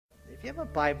If you have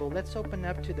a Bible, let's open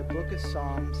up to the book of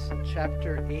Psalms,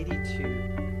 chapter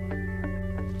 82.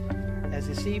 As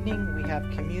this evening we have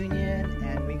communion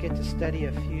and we get to study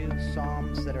a few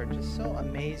Psalms that are just so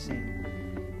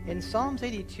amazing. In Psalms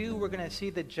 82, we're going to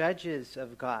see the judges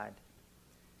of God.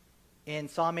 In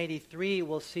Psalm 83,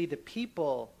 we'll see the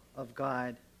people of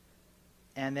God.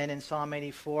 And then in Psalm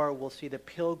 84, we'll see the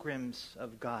pilgrims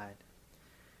of God.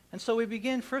 And so we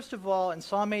begin, first of all, in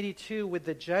Psalm 82 with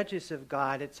the judges of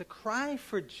God. It's a cry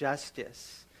for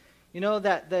justice. You know,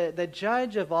 that the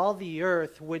judge of all the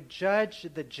earth would judge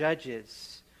the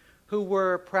judges who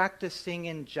were practicing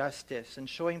injustice and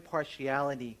showing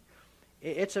partiality.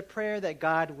 It's a prayer that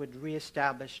God would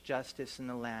reestablish justice in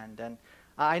the land. And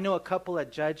I know a couple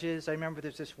of judges. I remember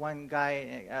there's this one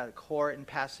guy at a court in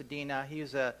Pasadena. He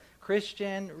was a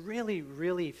Christian, really,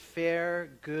 really fair,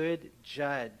 good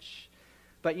judge.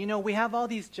 But, you know, we have all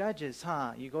these judges,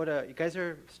 huh? You guys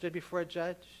are stood before a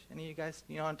judge? Any of you guys,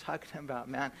 you know what I'm talking about,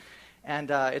 man? And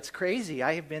it's crazy.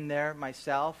 I have been there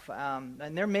myself.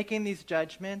 And they're making these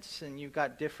judgments, and you've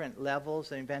got different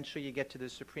levels, and eventually you get to the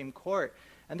Supreme Court.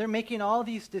 And they're making all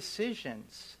these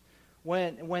decisions.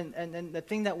 And the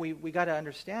thing that we got to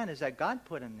understand is that God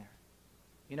put them there.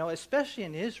 You know, especially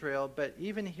in Israel, but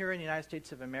even here in the United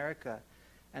States of America.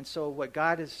 And so what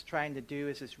God is trying to do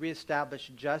is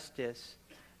reestablish justice.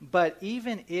 But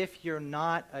even if you're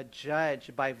not a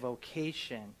judge by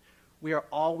vocation, we are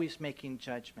always making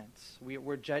judgments.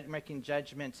 We're making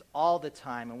judgments all the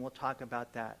time, and we'll talk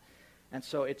about that. And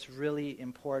so it's really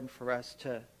important for us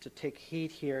to take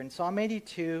heed here. In Psalm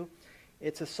 82,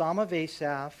 it's a psalm of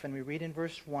Asaph, and we read in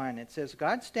verse 1. It says,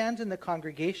 God stands in the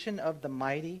congregation of the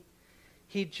mighty.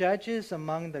 He judges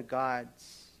among the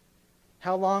gods.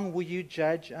 How long will you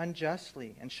judge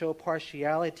unjustly and show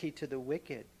partiality to the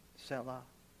wicked? Selah.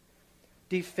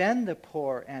 Defend the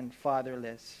poor and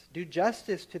fatherless. Do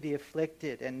justice to the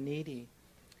afflicted and needy.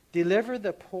 Deliver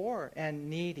the poor and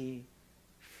needy.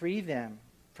 Free them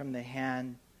from the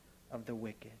hand of the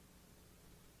wicked.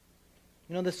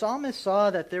 You know, the psalmist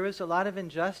saw that there was a lot of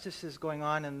injustices going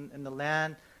on in the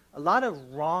land, a lot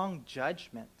of wrong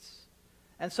judgments.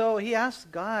 And so he asked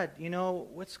God, you know,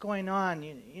 what's going on?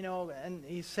 You know, and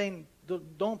he's saying,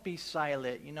 don't be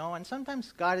silent, you know. And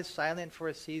sometimes God is silent for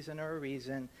a season or a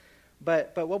reason.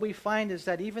 But what we find is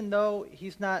that even though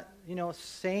he's not, you know,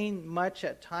 saying much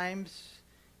at times,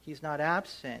 he's not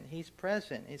absent. He's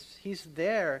present. He's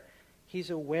there. He's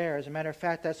aware. As a matter of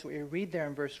fact, that's what we read there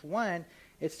in verse 1.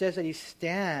 It says that he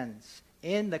stands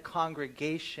in the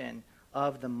congregation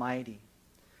of the mighty.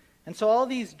 And so all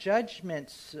these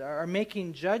judgments are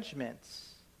making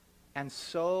judgments, and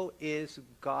so is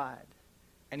God.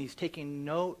 And he's taking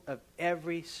note of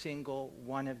every single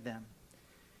one of them.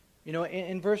 You know,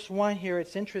 in verse 1 here,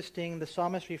 it's interesting. The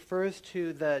psalmist refers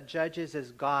to the judges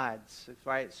as gods,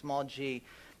 right? Small g.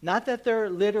 Not that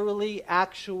they're literally,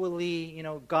 actually, you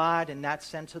know, God in that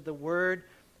sense of the word,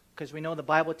 because we know the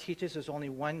Bible teaches there's only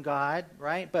one God,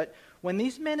 right? But when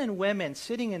these men and women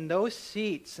sitting in those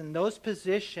seats, in those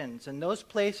positions, in those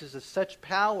places of such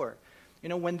power, you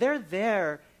know, when they're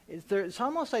there, it's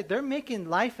almost like they're making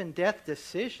life and death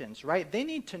decisions, right? They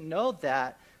need to know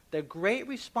that. The great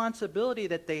responsibility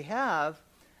that they have,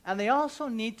 and they also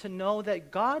need to know that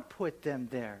God put them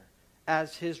there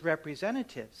as his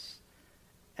representatives.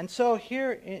 And so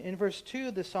here in verse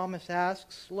 2, the psalmist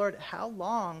asks, Lord, how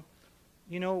long,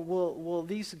 you know, will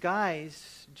these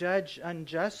guys judge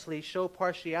unjustly, show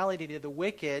partiality to the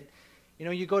wicked? You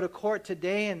know, you go to court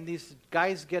today and these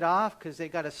guys get off because they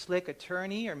got a slick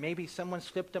attorney, or maybe someone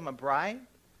slipped them a bribe.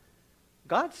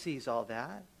 God sees all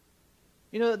that.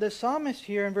 You know, the psalmist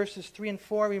here in verses 3 and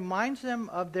 4 reminds them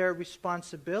of their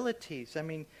responsibilities. I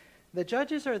mean, the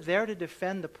judges are there to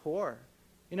defend the poor,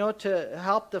 you know, to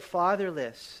help the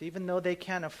fatherless, even though they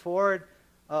can't afford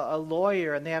a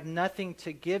lawyer and they have nothing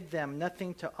to give them,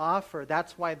 nothing to offer.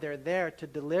 That's why they're there, to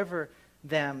deliver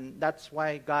them. That's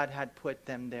why God had put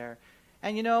them there.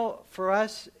 And, you know, for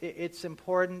us, it's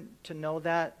important to know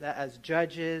that as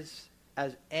judges,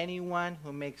 as anyone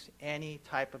who makes any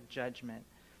type of judgment.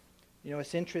 You know,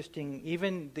 it's interesting,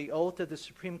 even the oath of the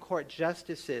Supreme Court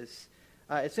justices,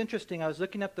 it's interesting, I was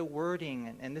looking up the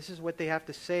wording, and this is what they have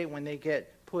to say when they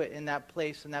get put in that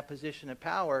place, in that position of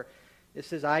power. It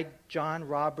says, I, John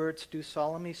Roberts, do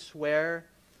solemnly swear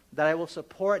that I will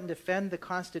support and defend the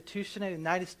Constitution of the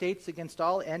United States against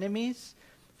all enemies,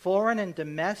 foreign and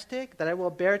domestic, that I will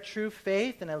bear true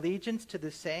faith and allegiance to the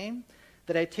same,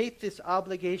 that I take this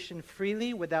obligation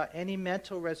freely without any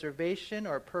mental reservation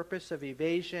or purpose of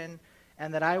evasion,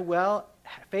 and that I will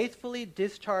faithfully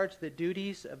discharge the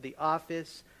duties of the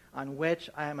office on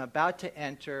which I am about to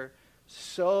enter.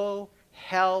 So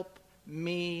help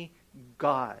me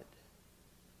God.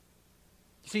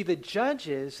 See, the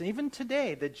judges, even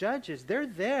today, the judges, they're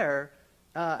there,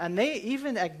 and they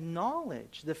even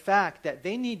acknowledge the fact that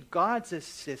they need God's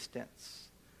assistance.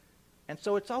 And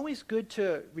so it's always good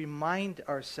to remind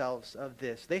ourselves of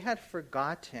this. They had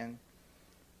forgotten.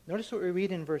 Notice what we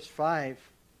read in verse 5.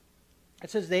 It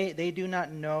says, they do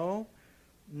not know,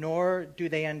 nor do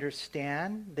they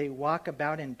understand. They walk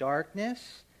about in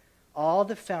darkness. All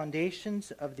the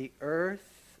foundations of the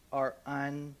earth are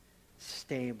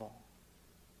unstable.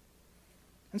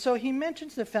 And so he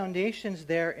mentions the foundations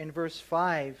there in verse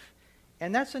 5.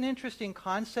 And that's an interesting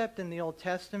concept in the Old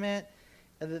Testament.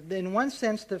 In one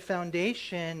sense, the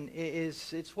foundation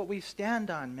it's what we stand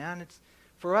on, man.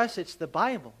 For us, it's the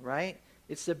Bible, right?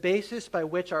 It's the basis by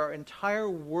which our entire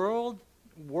world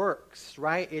works,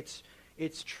 right?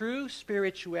 It's true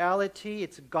spirituality.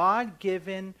 It's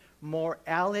God-given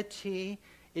morality.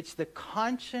 It's the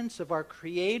conscience of our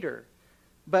Creator.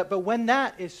 But when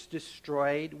that is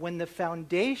destroyed, when the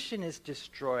foundation is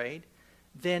destroyed,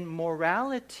 then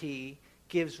morality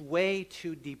gives way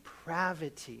to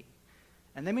depravity.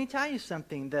 And let me tell you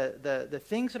something. The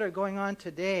things that are going on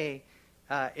today,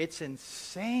 it's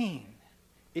insane.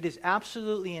 It is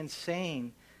absolutely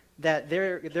insane that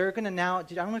they're going to now, I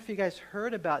don't know if you guys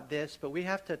heard about this, but we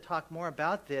have to talk more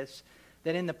about this,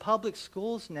 that in the public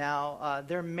schools now,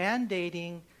 they're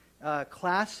mandating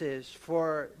classes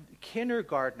for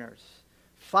kindergartners,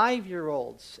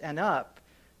 5-year-olds and up,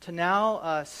 to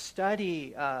now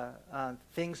study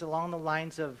things along the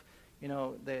lines of,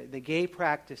 the gay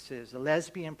practices, the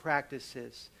lesbian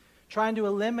practices, trying to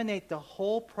eliminate the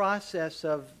whole process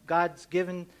of God's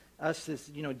given us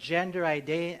this, gender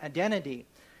identity.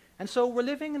 And so we're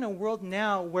living in a world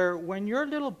now where when your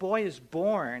little boy is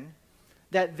born,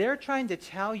 that they're trying to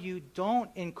tell you don't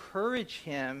encourage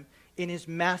him in his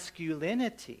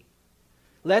masculinity.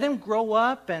 Let him grow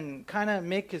up and kind of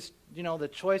make his, the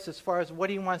choice as far as what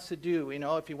he wants to do,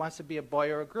 if he wants to be a boy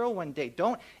or a girl one day.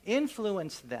 Don't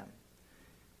influence them.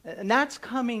 And that's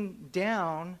coming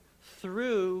down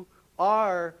through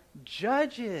our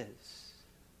judges.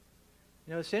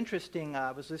 It's interesting.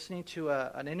 I was listening to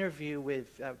an interview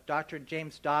with Dr.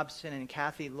 James Dobson and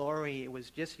Kathy Laurie. It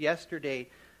was just yesterday,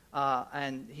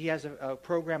 and he has a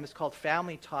program. It's called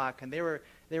Family Talk, and they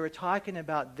were talking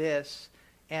about this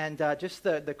and just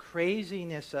the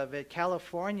craziness of it.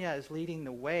 California is leading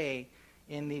the way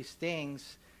in these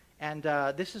things, and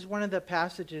this is one of the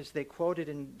passages they quoted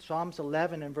in Psalms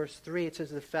 11 and verse 3. It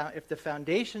says, "If the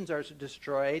foundations are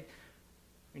destroyed,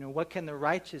 what can the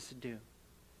righteous do?"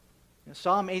 In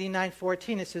Psalm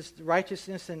 89:14, it says,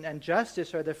 "Righteousness and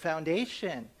justice are the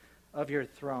foundation of your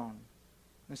throne."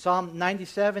 In Psalm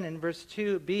 97 and verse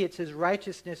 2b, it says,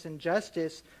 "Righteousness and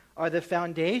justice are the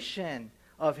foundation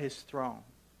of his throne."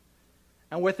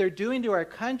 And what they're doing to our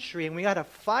country, and we got to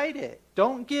fight it.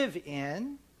 Don't give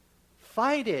in.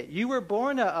 Fight it. You were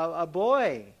born a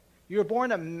boy. You were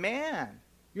born a man.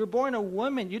 You were born a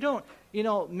woman. You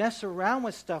don't, mess around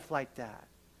with stuff like that.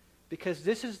 Because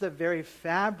this is the very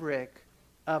fabric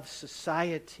of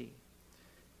society.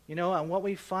 And what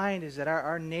we find is that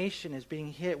our nation is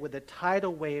being hit with a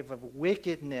tidal wave of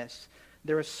wickedness.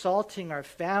 They're assaulting our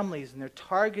families and they're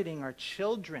targeting our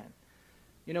children.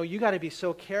 You got to be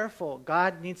so careful.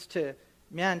 God needs to,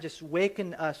 just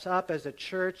waken us up as a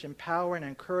church, empower and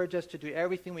encourage us to do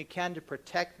everything we can to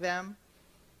protect them.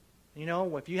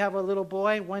 If you have a little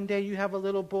boy, one day you have a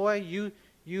little boy,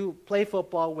 you play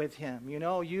football with him.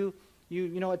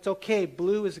 It's okay.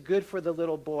 Blue is good for the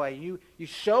little boy. You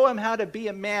show him how to be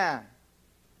a man.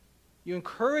 You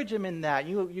encourage him in that.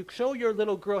 You show your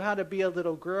little girl how to be a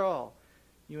little girl.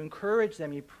 You encourage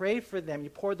them. You pray for them. You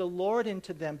pour the Lord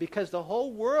into them because the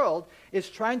whole world is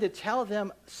trying to tell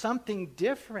them something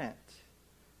different.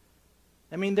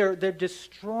 They're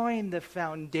destroying the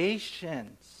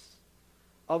foundations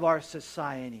of our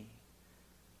society.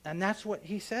 And that's what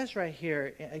he says right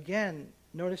here. Again,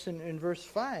 notice in verse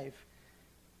 5.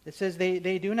 It says,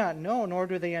 they do not know, nor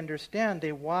do they understand.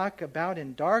 They walk about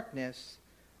in darkness.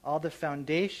 All the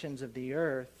foundations of the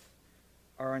earth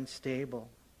are unstable.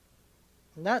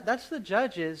 And that's the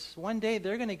judges. One day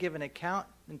they're going to give an account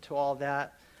into all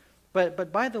that.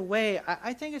 But by the way,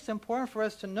 I think it's important for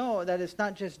us to know that it's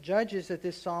not just judges that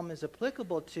this psalm is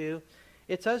applicable to.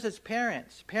 It's us as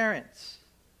parents. Parents,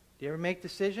 do you ever make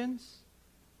decisions?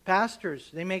 Pastors,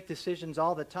 they make decisions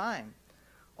all the time.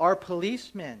 Our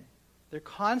policemen, they're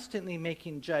constantly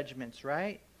making judgments,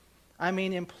 right?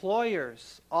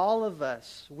 Employers, all of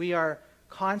us, we are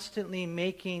constantly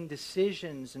making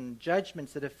decisions and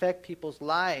judgments that affect people's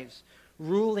lives,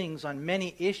 rulings on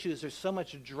many issues. There's so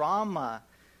much drama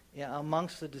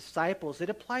amongst the disciples. It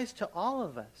applies to all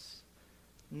of us.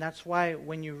 And that's why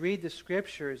when you read the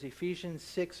scriptures, Ephesians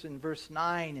 6 and verse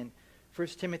 9 and 1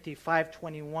 Timothy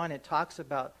 5:21, it talks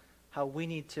about how we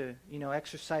need to,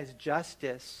 exercise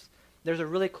justice. There's a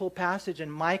really cool passage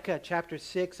in Micah chapter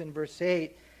 6 and verse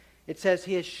 8. It says,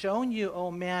 He has shown you,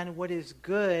 O man, what is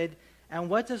good, and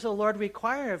what does the Lord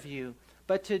require of you?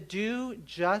 But to do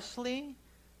justly,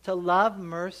 to love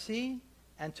mercy,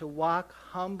 and to walk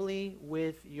humbly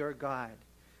with your God.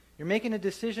 You're making a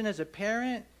decision as a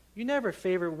parent. You never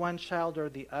favor one child or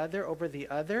the other over the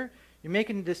other. You're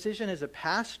making a decision as a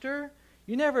pastor.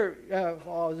 You never,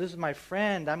 this is my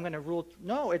friend, I'm going to rule.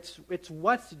 No, it's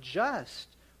what's just,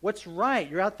 what's right.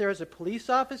 You're out there as a police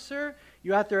officer.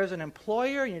 You're out there as an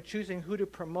employer, and you're choosing who to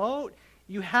promote.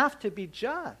 You have to be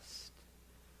just.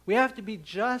 We have to be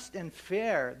just and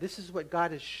fair. This is what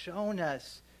God has shown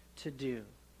us to do.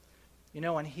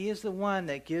 And He is the one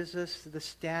that gives us the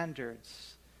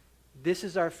standards. This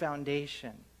is our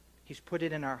foundation. He's put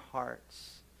it in our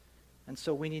hearts. And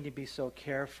so we need to be so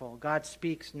careful. God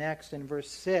speaks next in verse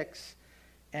 6,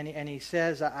 and He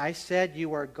says, I said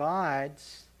you are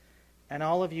gods, and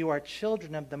all of you are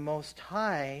children of the Most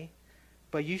High,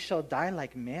 but you shall die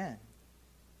like men,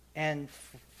 and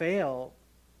fail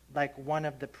like one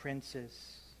of the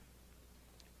princes.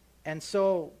 And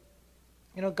so,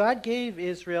 God gave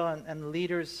Israel and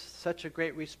leaders such a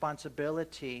great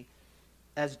responsibility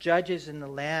as judges in the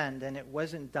land, and it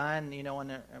wasn't done,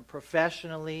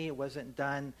 professionally. It wasn't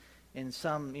done in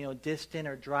some, distant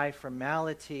or dry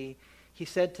formality. He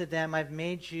said to them, I've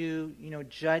made you,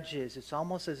 judges. It's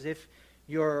almost as if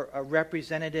you're a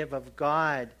representative of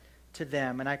God to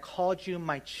them, and I called you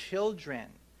my children.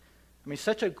 I mean,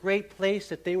 such a great place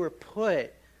that they were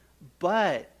put,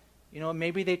 but,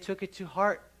 maybe they took it to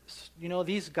heart.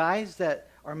 These guys that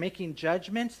are making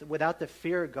judgments without the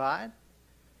fear of God,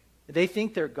 they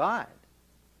think they're God.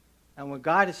 And what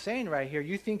God is saying right here,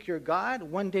 you think you're God,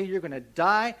 one day you're going to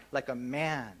die like a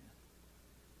man.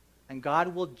 And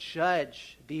God will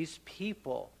judge these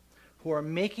people who are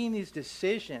making these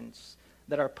decisions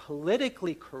that are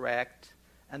politically correct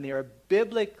and they are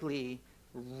biblically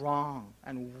wrong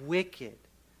and wicked.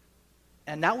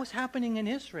 And that was happening in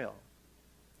Israel.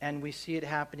 And we see it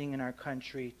happening in our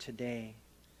country today.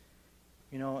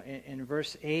 In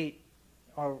verse 8,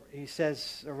 he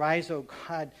says, Arise, O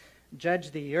God,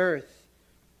 judge the earth,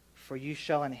 for you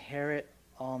shall inherit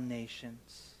all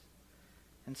nations.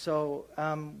 And so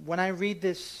when I read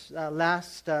this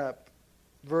last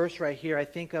verse right here, I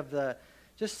think of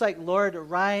just like, Lord,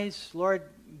 arise, Lord,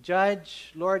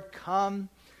 judge, Lord, come.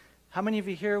 How many of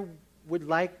you here would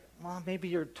like, well, maybe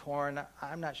you're torn,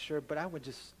 I'm not sure, but I would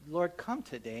just, Lord, come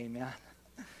today, man.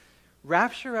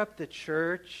 Rapture up the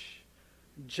church,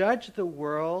 judge the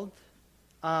world.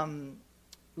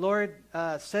 Lord,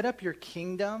 set up your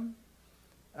kingdom,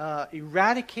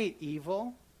 eradicate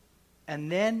evil,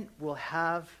 and then we'll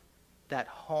have that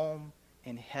home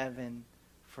in heaven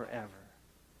forever.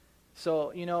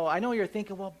 So, I know you're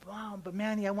thinking, well, but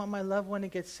Manny, I want my loved one to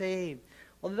get saved.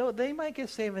 Well, they might get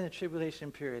saved in the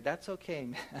tribulation period. That's okay,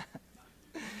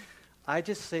 man. I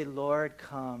just say, Lord,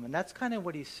 come. And that's kind of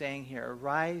what he's saying here.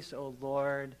 Arise, O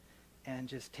Lord, and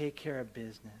just take care of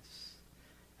business.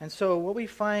 And so what we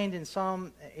find in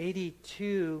Psalm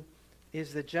 82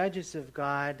 is the judges of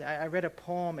God. I read a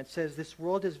poem. It says, This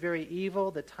world is very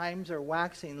evil. The times are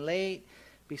waxing late.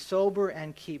 Be sober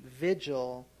and keep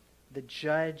vigil. The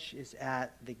judge is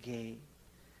at the gate.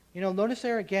 Notice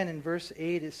there again in verse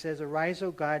 8 it says, Arise,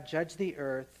 O God, judge the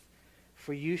earth,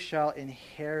 for you shall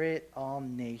inherit all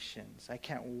nations. I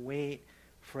can't wait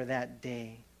for that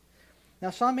day. Now,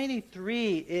 Psalm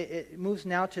 83, it moves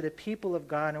now to the people of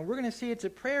God, and we're going to see it's a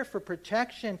prayer for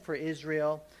protection for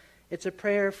Israel. It's a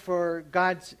prayer for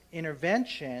God's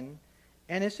intervention,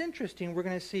 and it's interesting, we're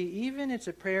going to see even it's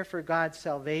a prayer for God's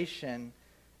salvation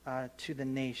to the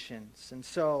nations. And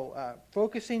so,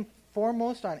 focusing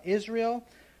foremost on Israel,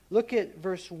 look at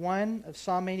verse 1 of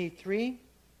Psalm 83.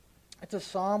 It's a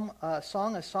psalm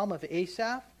of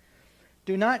Asaph.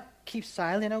 Do not keep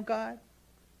silent, O God.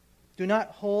 Do not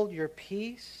hold your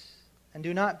peace, and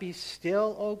do not be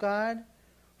still, O God.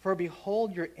 For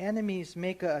behold, your enemies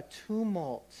make a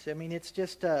tumult. I mean, it's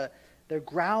just they're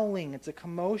growling. It's a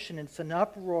commotion. It's an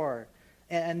uproar.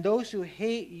 And those who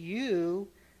hate you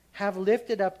have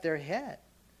lifted up their head.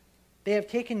 They have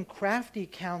taken crafty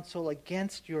counsel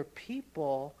against your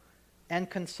people and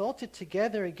consulted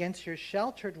together against your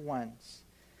sheltered ones.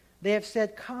 They have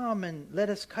said, Come and let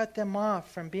us cut them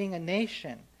off from being a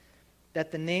nation,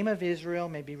 that the name of Israel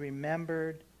may be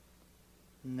remembered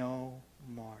no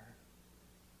more.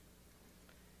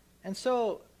 And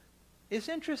so, It's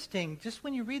interesting, just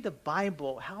when you read the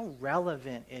Bible, how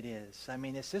relevant it is. I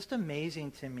mean, it's just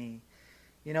amazing to me.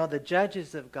 You know, the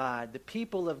judges of God, the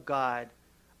people of God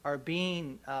are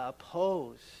being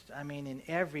opposed, I mean, in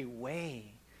every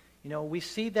way. You know, we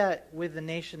see that with the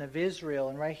nation of Israel,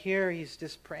 and right here he's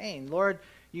just praying, Lord,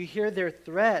 you hear their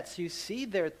threats, you see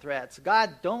their threats.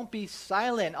 God, don't be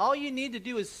silent. All you need to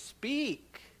do is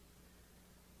speak.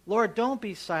 Lord, don't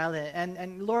be silent.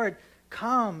 And Lord,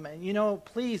 come, and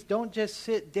please don't just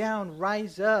sit down,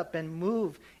 rise up and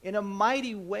move in a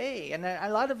mighty way. And a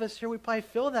lot of us here, we probably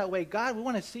feel that way. God, we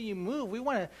want to see you move. We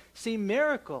want to see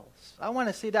miracles. I want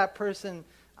to see that person,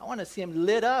 I want to see him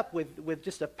lit up with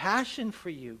just a passion for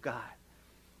you, God.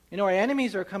 Our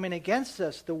enemies are coming against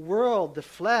us, the world, the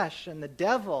flesh, and the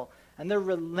devil, and they're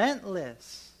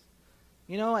relentless.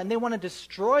 And they want to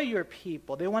destroy your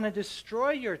people. They want to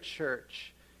destroy your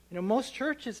church. Most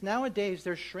churches nowadays,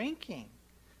 they're shrinking.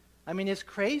 I mean, it's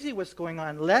crazy what's going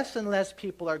on. Less and less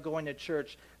people are going to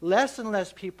church. Less and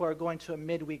less people are going to a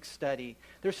midweek study.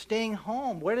 They're staying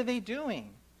home. What are they doing?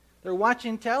 They're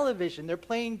watching television. They're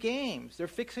playing games. They're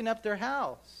fixing up their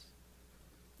house.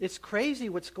 It's crazy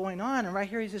what's going on. And right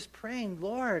here he's just praying,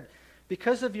 Lord,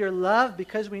 because of your love,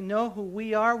 because we know who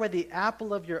we are, we're the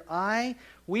apple of your eye,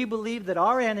 we believe that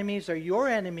our enemies are your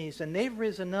enemies, and they've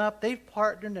risen up, they've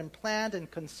partnered and planned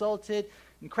and consulted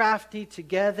and crafty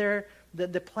together.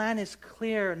 The plan is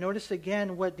clear. Notice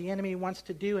again what the enemy wants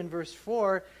to do in verse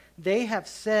 4. They have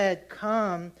said,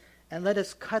 come and let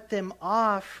us cut them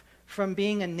off from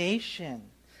being a nation.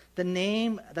 The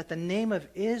name of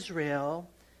Israel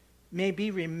may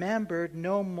be remembered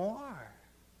no more.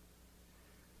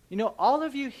 All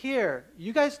of you here,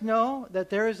 you guys know that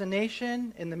there is a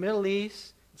nation in the Middle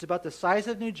East. It's about the size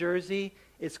of New Jersey.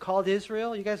 It's called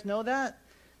Israel. You guys know that?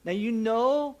 Now you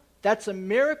know that's a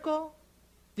miracle.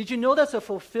 Did you know that's a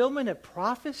fulfillment of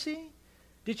prophecy?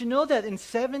 Did you know that in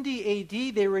 70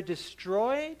 AD they were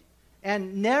destroyed?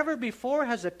 And never before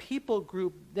has a people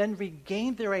group then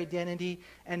regained their identity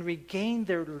and regained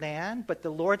their land. But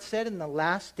the Lord said in the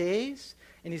last days,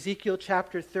 in Ezekiel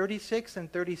chapter 36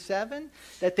 and 37,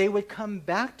 that they would come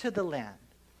back to the land.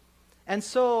 And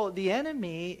so the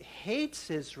enemy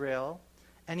hates Israel,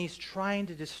 and he's trying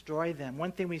to destroy them.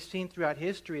 One thing we've seen throughout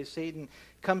history is Satan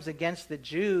comes against the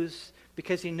Jews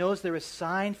because he knows they're a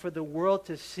sign for the world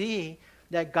to see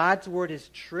that God's word is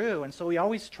true. And so he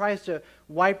always tries to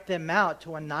wipe them out,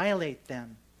 to annihilate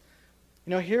them.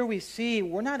 Here we see,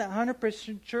 we're not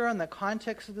 100% sure on the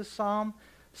context of the psalm.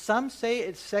 Some say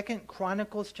it's 2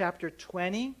 Chronicles chapter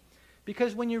 20,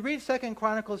 because when you read 2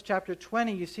 Chronicles chapter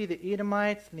 20, you see the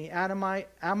Edomites and the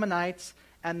Ammonites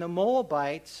and the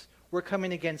Moabites were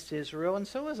coming against Israel, and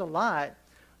so is a lot.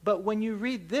 But when you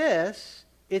read this,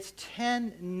 it's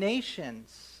 10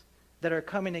 nations that are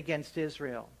coming against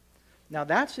Israel. Now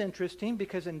that's interesting,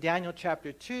 because in Daniel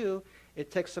chapter 2,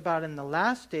 it talks about in the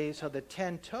last days how the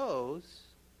 10 toes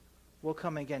will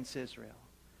come against Israel.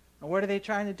 And what are they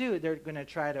trying to do? They're going to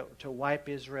try to wipe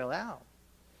Israel out.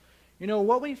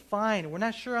 What we find, we're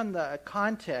not sure on the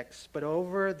context, but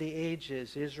over the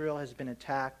ages, Israel has been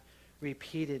attacked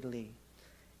repeatedly.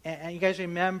 And you guys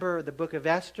remember the book of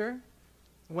Esther?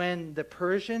 When the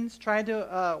Persians tried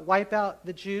to wipe out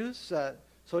the Jews,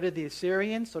 so did the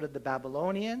Assyrians, so did the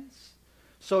Babylonians,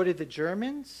 so did the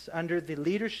Germans. Under the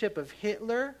leadership of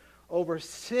Hitler, over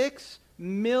 6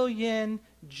 million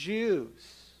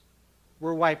Jews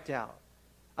were wiped out.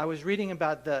 I was reading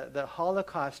about the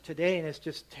Holocaust today, and it's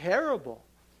just terrible.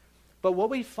 But what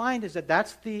we find is that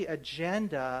that's the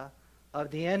agenda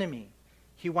of the enemy.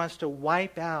 He wants to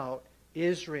wipe out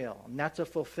Israel, and that's a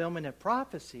fulfillment of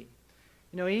prophecy.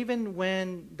 Even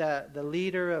when the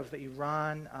leader of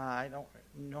Iran, I don't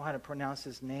know how to pronounce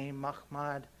his name,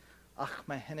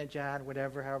 Ahmadinejad,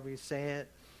 however you say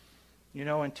it,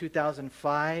 in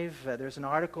 2005, there's an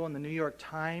article in the New York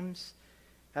Times.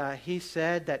 He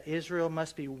said that Israel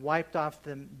must be wiped off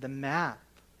the map,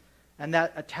 and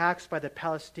that attacks by the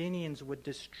Palestinians would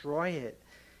destroy it.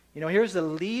 Here's the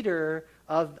leader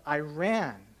of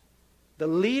Iran, the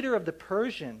leader of the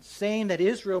Persians, saying that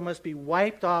Israel must be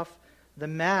wiped off the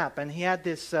map. And he had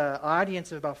this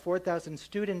audience of about 4,000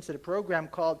 students at a program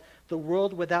called The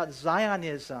World Without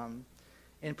Zionism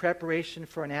in preparation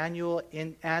for an annual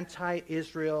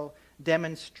anti-Israel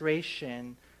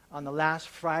demonstration on the last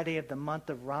Friday of the month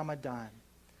of Ramadan.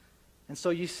 And so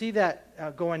you see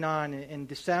that going on in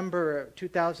December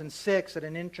 2006 at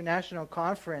an international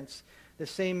conference. The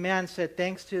same man said,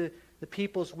 thanks to the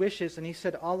people's wishes, and he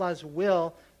said Allah's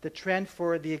will, the trend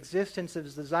for the existence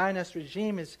of the Zionist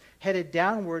regime is headed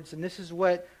downwards, and this is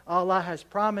what Allah has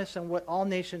promised and what all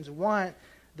nations want.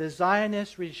 The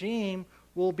Zionist regime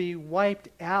will be wiped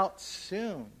out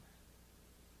soon.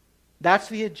 That's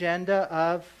the agenda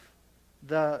of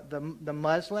the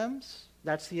Muslims.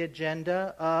 That's the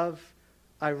agenda of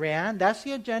Iran. That's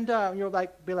the agenda. You'll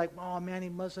be like, oh man,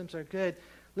 these Muslims are good.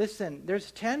 Listen,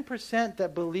 there's 10%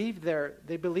 that believe their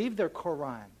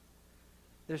Quran.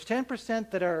 There's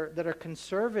 10% that are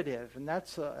conservative, and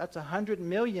that's 100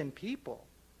 million people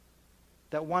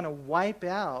that want to wipe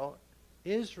out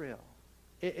Israel.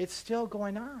 It's still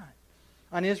going on.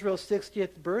 On Israel's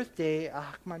 60th birthday,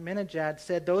 Ahmadinejad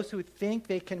said, those who think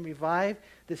they can revive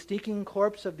the stinking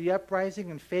corpse of the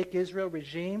uprising and fake Israel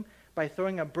regime by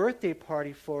throwing a birthday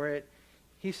party for it,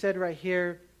 he said right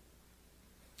here,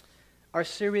 are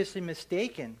seriously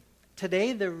mistaken.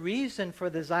 Today, the reason for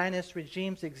the Zionist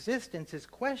regime's existence is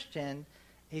questioned,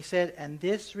 he said, and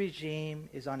this regime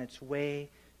is on its way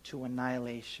to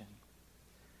annihilation.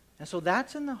 And so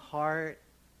that's in the heart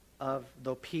of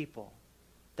the people.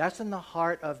 That's in the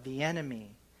heart of the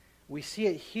enemy. We see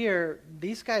it here.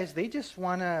 These guys, they just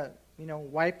want to,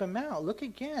 wipe them out. Look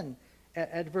again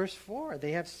at verse 4.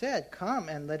 They have said, come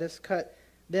and let us cut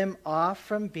them off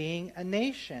from being a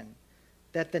nation,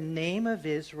 that the name of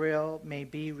Israel may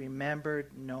be remembered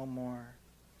no more.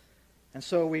 And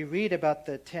so we read about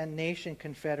the 10-nation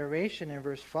confederation in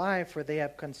verse 5, for they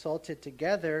have consulted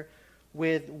together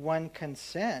with one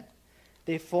consent.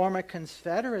 They form a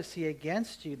confederacy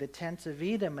against you, the tents of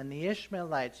Edom and the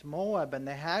Ishmaelites, Moab and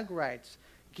the Hagrites,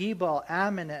 Gebal,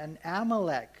 Ammon and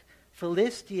Amalek,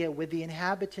 Philistia with the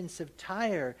inhabitants of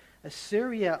Tyre.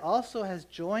 Assyria also has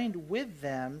joined with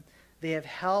them. They have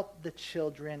helped the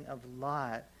children of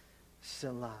Lot,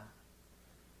 Selah.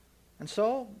 And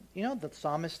so, the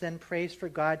psalmist then prays for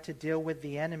God to deal with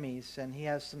the enemies, and he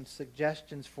has some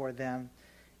suggestions for them.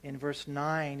 In verse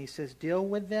 9, he says, deal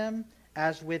with them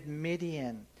as with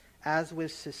Midian, as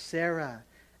with Sisera,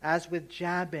 as with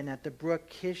Jabin at the brook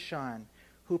Kishon,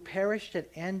 who perished at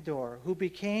Endor, who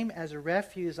became as a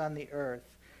refuse on the earth.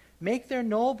 Make their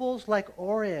nobles like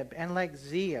Oreb and like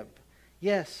Zeeb,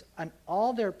 yes, and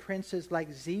all their princes like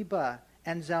Zebah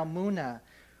and Zalmunna,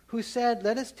 who said,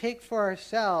 let us take for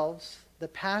ourselves the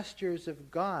pastures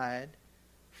of God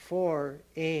for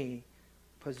a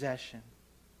possession.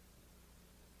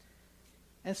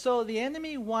 And so the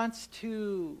enemy wants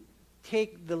to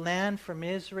take the land from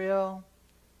Israel.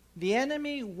 The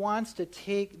enemy wants to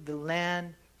take the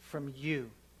land from you.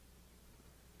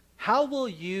 How will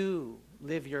you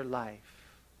live your life?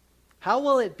 How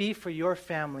will it be for your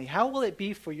family? How will it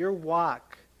be for your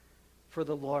walk for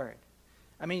the Lord?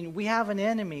 I mean, we have an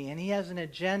enemy, and he has an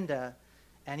agenda,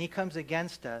 and he comes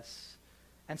against us.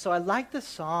 And so I like the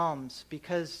Psalms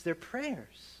because they're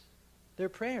prayers. They're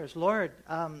prayers. Lord,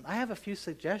 I have a few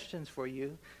suggestions for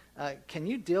you. Can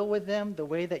you deal with them the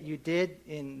way that you did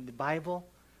in the Bible?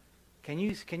 Can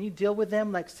you deal with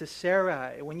them like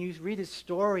Sisera? When you read his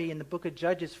story in the book of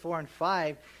Judges 4 and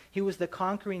 5, he was the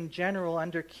conquering general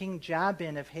under King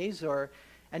Jabin of Hazor.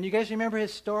 And you guys remember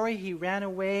his story? He ran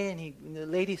away, and the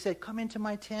lady said, come into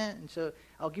my tent, and so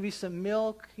I'll give you some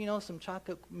milk, some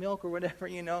chocolate milk or whatever,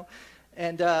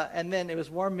 And then it was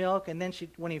warm milk, and then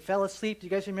when he fell asleep, do you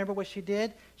guys remember what she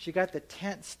did? She got the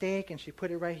tent stake, and she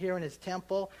put it right here in his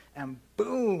temple, and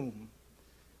boom!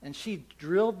 And she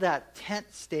drilled that tent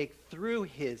stake through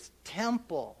his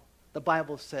temple, the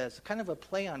Bible says. Kind of a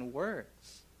play on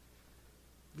words.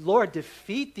 Lord,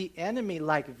 defeat the enemy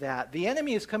like that. The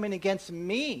enemy is coming against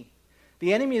me.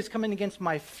 The enemy is coming against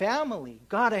my family.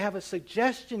 God, I have a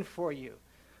suggestion for you.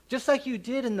 Just like you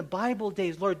did in the Bible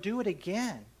days, Lord, do it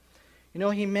again.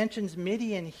 He mentions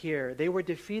Midian here. They were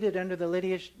defeated under the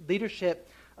leadership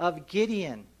of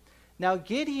Gideon. Now,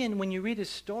 Gideon, when you read his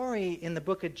story in the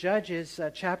book of Judges,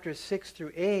 chapters 6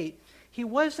 through 8, he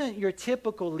wasn't your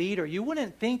typical leader. You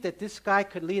wouldn't think that this guy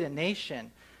could lead a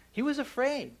nation. He was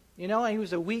afraid. He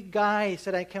was a weak guy. He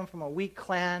said, I come from a weak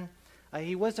clan.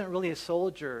 He wasn't really a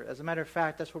soldier. As a matter of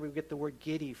fact, that's where we get the word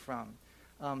giddy from.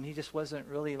 He just wasn't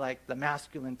really like the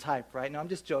masculine type, right? No, I'm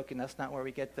just joking. That's not where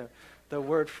we get the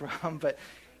word from. But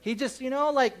he just,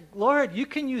 Lord, you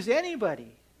can use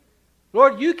anybody.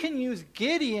 Lord, you can use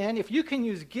Gideon. If you can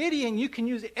use Gideon, you can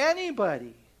use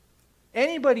anybody.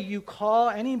 Anybody you call,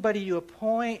 anybody you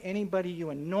appoint, anybody you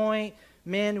anoint,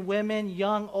 men, women,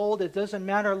 young, old, it doesn't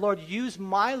matter. Lord, use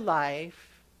my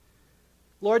life,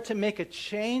 Lord, to make a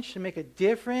change, to make a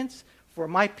difference for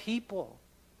my people,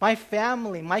 my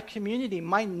family, my community,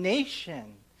 my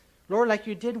nation. Lord, like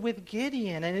you did with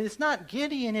Gideon. And it's not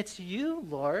Gideon, it's you,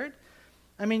 Lord.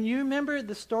 I mean, you remember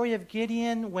the story of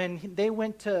Gideon when they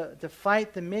went to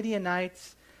fight the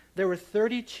Midianites. There were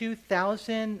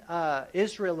 32,000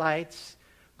 Israelites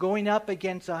going up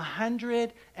against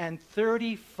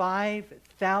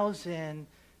 135,000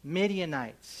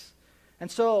 Midianites.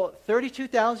 And so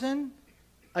 32,000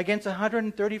 against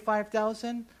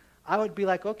 135,000, I would be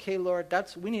like, okay, Lord,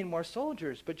 we need more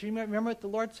soldiers. But you remember what the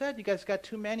Lord said? You guys got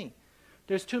too many.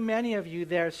 There's too many of you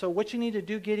there. So what you need to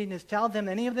do, Gideon, is tell them,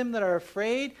 any of them that are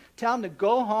afraid, tell them to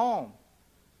go home.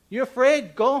 You're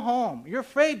afraid? Go home. You're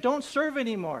afraid? Don't serve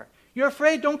anymore. You're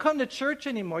afraid? Don't come to church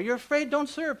anymore. You're afraid? Don't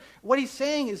serve. What he's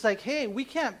saying is like, hey, we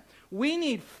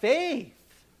need faith.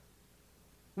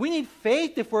 We need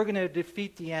faith if we're going to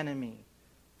defeat the enemy.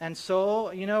 And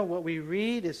so, what we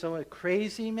read is so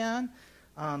crazy, man.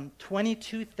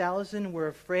 22,000 were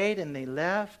afraid and they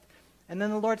left. And then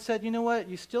the Lord said, you know what?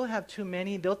 You still have too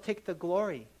many. They'll take the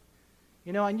glory.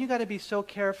 And you got to be so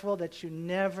careful that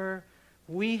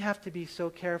we have to be so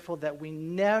careful that we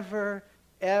never,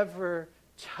 ever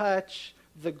touch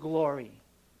the glory.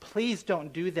 Please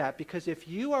don't do that, because if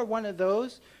you are one of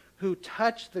those who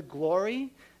touch the glory,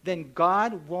 then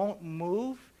God won't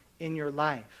move in your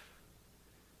life.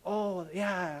 Oh,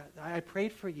 yeah, I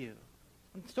prayed for you.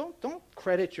 Don't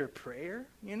credit your prayer,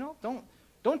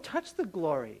 Don't touch the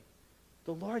glory.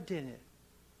 The Lord did it.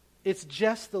 It's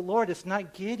just the Lord. It's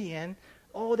not Gideon.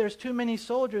 Oh, there's too many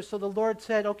soldiers. So the Lord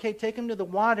said, okay, take them to the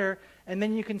water, and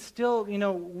then you can still,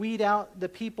 weed out the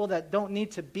people that don't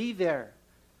need to be there.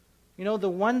 The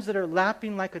ones that are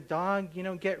lapping like a dog,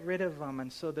 get rid of them.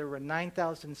 And so there were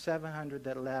 9,700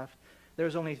 that left.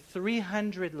 There's only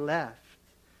 300 left.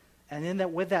 And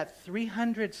then with that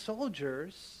 300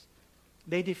 soldiers,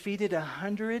 they defeated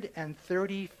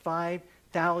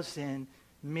 135,000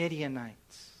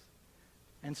 Midianites.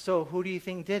 And so who do you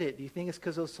think did it? Do you think it's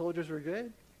because those soldiers were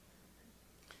good?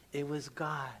 It was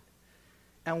God.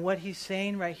 And what he's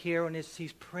saying right here, when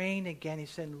he's praying again, he's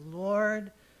saying,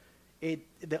 Lord,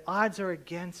 the odds are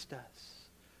against us.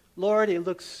 Lord, it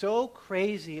looks so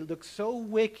crazy. It looks so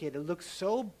wicked. It looks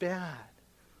so bad.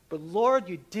 But Lord,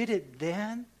 you did it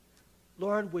then.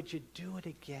 Lord, would you do it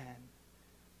again?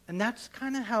 And that's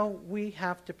kind of how we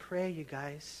have to pray, you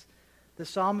guys. The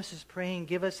psalmist is praying,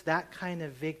 give us that kind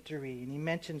of victory. And he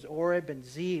mentions Oreb and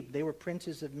Zeb. They were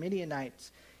princes of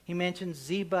Midianites. He mentions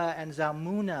Zebah and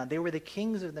Zalmunna. They were the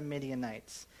kings of the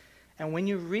Midianites. And when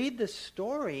you read the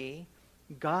story,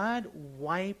 God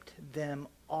wiped them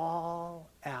all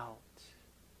out.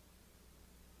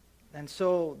 And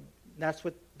so that's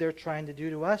what they're trying to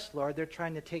do to us, Lord. They're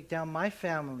trying to take down my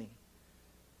family.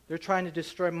 They're trying to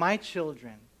destroy my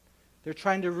children. They're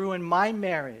trying to ruin my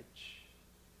marriage.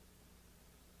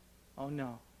 Oh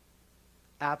no,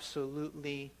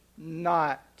 absolutely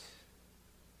not.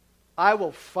 I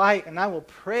will fight and I will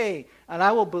pray and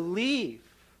I will believe.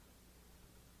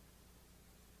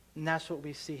 And that's what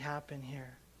we see happen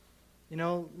here.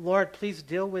 Lord, please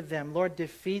deal with them. Lord,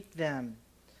 defeat them.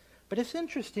 But it's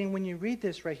interesting when you read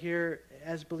this right here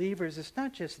as believers, it's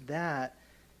not just that.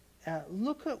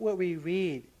 Look at what we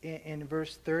read in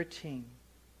verse 13.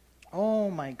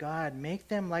 Oh my God, make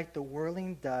them like the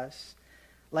whirling dust,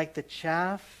 like the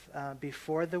chaff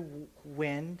before the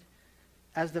wind,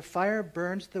 as the fire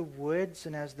burns the woods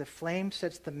and as the flame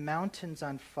sets the mountains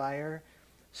on fire,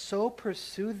 so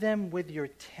pursue them with your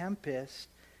tempest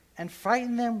and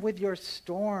frighten them with your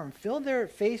storm. Fill their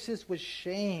faces with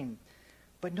shame.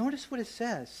 But notice what it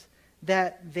says,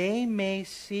 that they may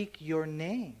seek your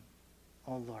name,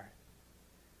 O Lord.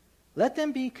 Let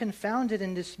them be confounded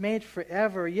and dismayed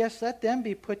forever. Yes, let them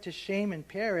be put to shame and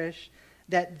perish,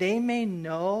 that they may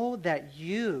know that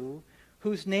you,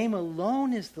 whose name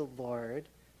alone is the Lord,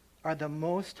 are the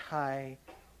Most High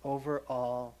over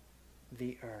all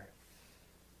the earth.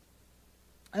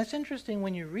 And it's interesting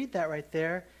when you read that right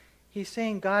there. He's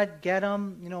saying, God, get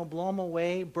them, blow them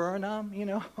away, burn them,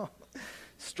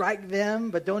 strike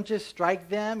them, but don't just strike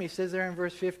them. He says there in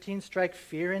verse 15, strike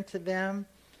fear into them.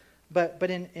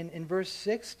 But in verse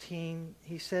 16,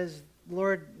 he says,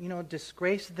 Lord,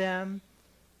 disgrace them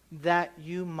that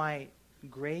you might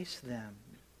grace them,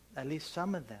 at least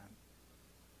some of them.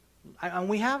 And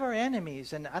we have our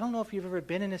enemies, and I don't know if you've ever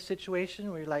been in a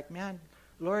situation where you're like, man,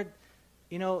 Lord,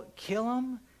 kill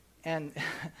them and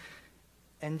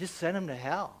and just send them to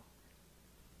hell.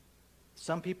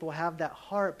 Some people have that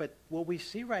heart, but what we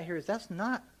see right here is that's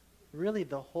not really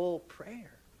the whole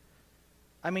prayer.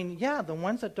 I mean, yeah, the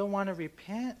ones that don't want to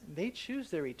repent, they choose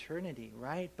their eternity,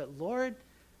 right? But Lord,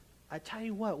 I tell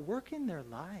you what, work in their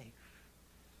life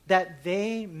that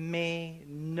they may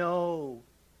know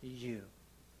you.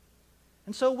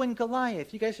 And so when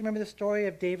Goliath, you guys remember the story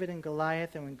of David and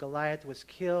Goliath, and when Goliath was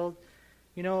killed,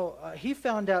 he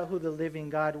found out who the living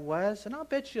God was, and I'll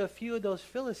bet you a few of those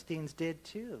Philistines did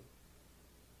too,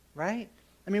 right?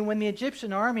 I mean, when the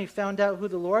Egyptian army found out who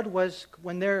the Lord was,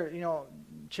 when their,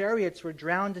 chariots were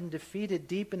drowned and defeated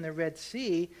deep in the Red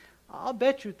Sea, I'll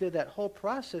bet you through that whole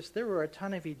process there were a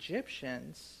ton of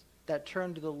Egyptians that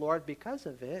turned to the Lord because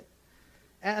of it.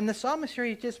 And the psalmist here,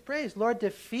 he just prays, Lord,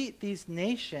 defeat these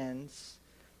nations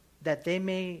that they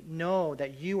may know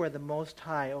that you are the Most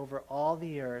High over all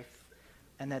the earth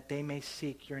and that they may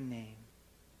seek your name.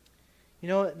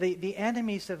 The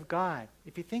enemies of God,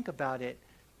 if you think about it,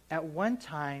 at one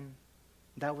time,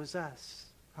 that was us.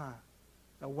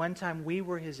 At one time, we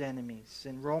were his enemies.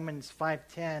 In Romans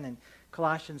 5:10 and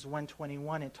Colossians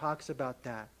 1:21, it talks about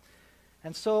that.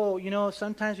 And so,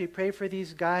 sometimes we pray for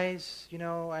these guys.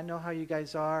 I know how you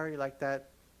guys are. You're like that,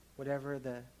 whatever,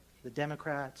 the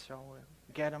Democrats. Oh,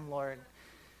 get them, Lord.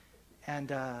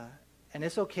 And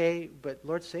it's okay, but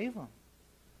Lord, save them.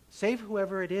 Save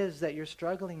whoever it is that you're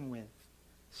struggling with.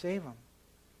 Save them.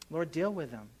 Lord, deal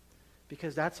with them.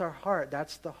 Because that's our heart.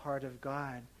 That's the heart of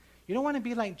God. You don't want to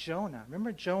be like Jonah.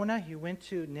 Remember Jonah? He went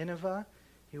to Nineveh.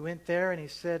 He went there and he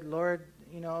said, Lord,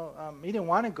 he didn't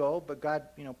want to go, but God,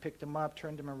 picked him up,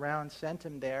 turned him around, sent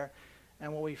him there.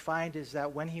 And what we find is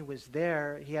that when he was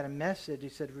there, he had a message. He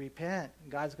said, repent.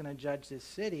 God's going to judge this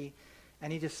city.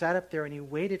 And he just sat up there and he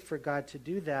waited for God to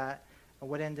do that. And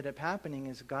what ended up happening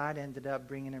is God ended up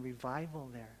bringing a revival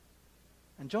there.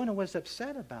 And Jonah was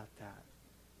upset about that,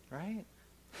 right?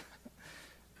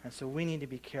 And so we need to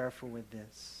be careful with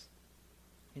this.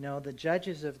 The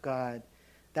judges of God,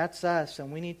 that's us,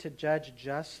 and we need to judge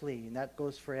justly, and that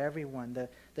goes for everyone.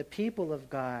 The people of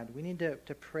God, we need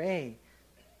to pray,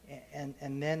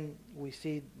 and then we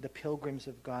see the pilgrims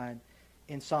of God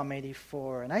in Psalm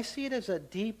 84. And I see it as a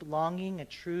deep longing, a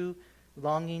true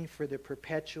longing for the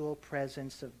perpetual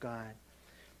presence of God.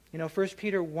 1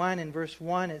 Peter 1 and verse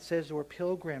 1, it says we're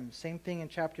pilgrims. Same thing in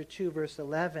chapter 2, verse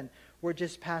 11. We're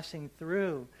just passing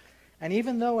through. And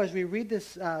even though as we read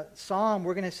this psalm,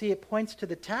 we're going to see it points to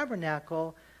the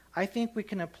tabernacle, I think we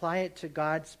can apply it to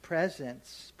God's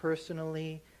presence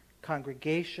personally,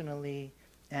 congregationally,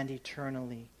 and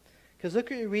eternally. Because look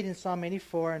what you read in Psalm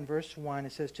 84 and verse 1.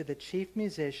 It says, to the chief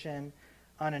musician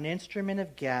on an instrument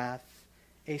of Gath,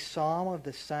 a psalm of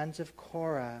the sons of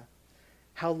Korah,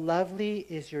 how lovely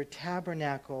is your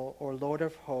tabernacle, O Lord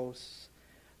of hosts.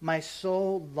 My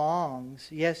soul longs,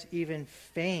 yes, even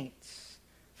faints,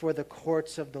 for the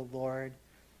courts of the Lord.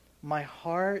 My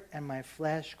heart and my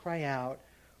flesh cry out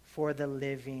for the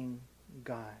living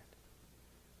God.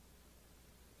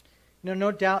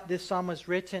 No doubt this psalm was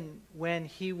written when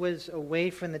he was away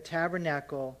from the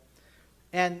tabernacle.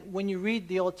 And when you read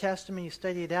the Old Testament, you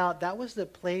study it out, that was the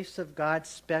place of God's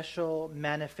special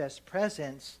manifest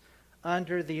presence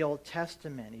under the Old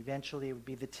Testament. Eventually it would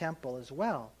be the temple as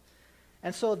well.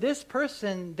 And so this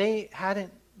person, they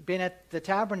hadn't been at the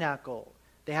tabernacle.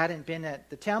 They hadn't been at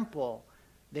the temple.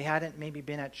 They hadn't maybe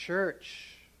been at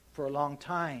church for a long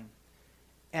time.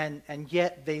 And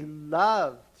yet they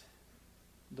loved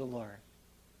the Lord.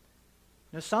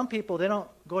 Some people, they don't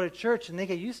go to church and they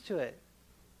get used to it.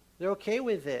 They're okay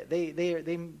with it.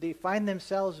 They find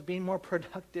themselves being more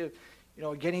productive,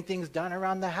 getting things done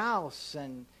around the house.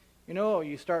 And,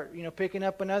 you start, picking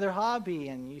up another hobby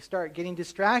and you start getting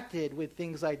distracted with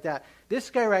things like that. This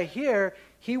guy right here,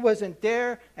 he wasn't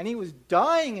there and he was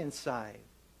dying inside.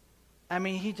 I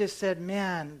mean, he just said,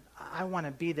 man, I want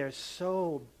to be there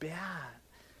so bad.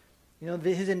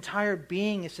 His entire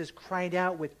being, it says, cried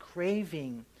out with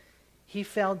craving. He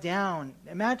fell down.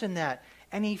 Imagine that.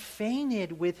 And he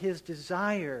fainted with his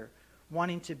desire,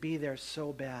 wanting to be there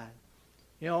so bad.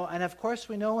 And of course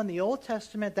we know in the Old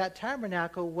Testament that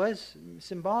tabernacle was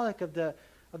symbolic of the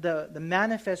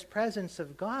manifest presence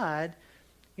of God.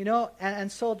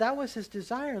 And so that was his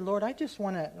desire. Lord, I just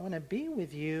want to be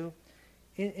with you.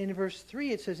 In verse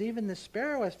 3 it says, even the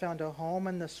sparrow has found a home,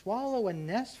 and the swallow a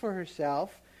nest for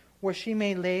herself, where she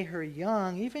may lay her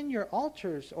young. Even your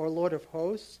altars, O Lord of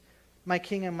hosts, my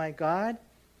King and my God.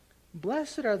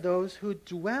 Blessed are those who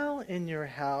dwell in your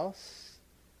house.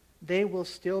 They will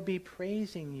still be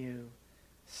praising you,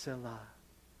 Selah.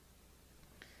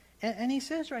 And he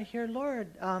says right here, Lord,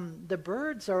 the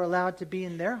birds are allowed to be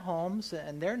in their homes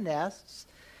and their nests.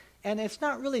 And it's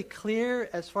not really clear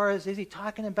as far as, is he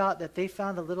talking about that they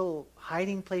found a little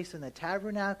hiding place in the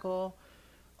tabernacle?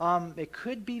 It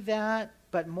could be that,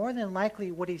 but more than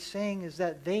likely what he's saying is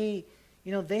that they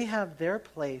have their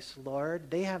place, Lord.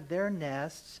 They have their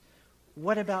nests.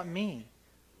 What about me?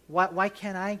 Why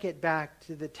can't I get back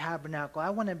to the tabernacle?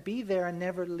 I want to be there and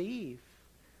never leave.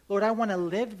 Lord, I want to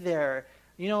live there.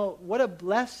 What a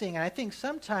blessing. And I think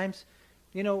sometimes,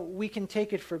 we can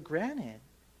take it for granted.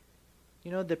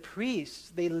 The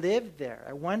priests, they lived there.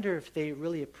 I wonder if they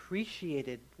really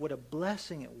appreciated what a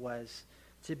blessing it was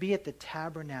to be at the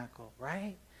tabernacle,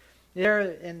 right?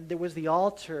 There was the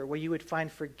altar where you would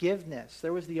find forgiveness.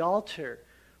 There was the altar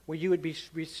where you would be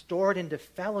restored into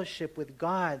fellowship with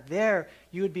God. There,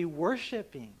 you would be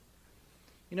worshiping.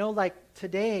 Like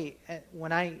today,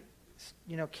 when I,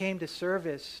 came to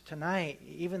service tonight,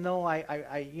 even though I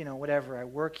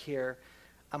work here,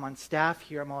 I'm on staff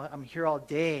here, I'm here all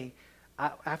day.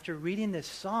 After reading this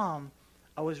psalm,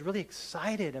 I was really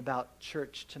excited about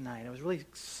church tonight. I was really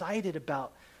excited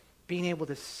about being able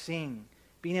to sing,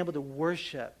 being able to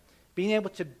worship, being able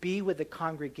to be with the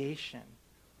congregation.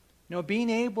 Being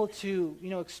able to,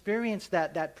 experience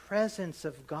that presence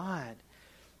of God.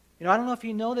 I don't know if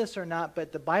you know this or not,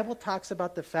 but the Bible talks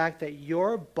about the fact that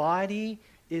your body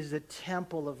is the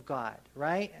temple of God,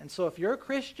 right? And so if you're a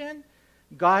Christian,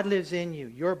 God lives in you.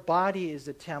 Your body is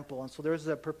the temple. And so there's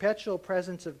a perpetual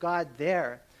presence of God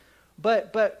there.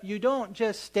 But you don't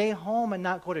just stay home and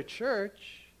not go to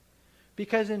church.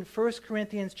 Because in 1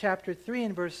 Corinthians chapter 3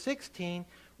 and verse 16,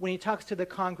 when he talks to the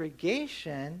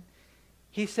congregation,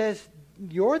 he says,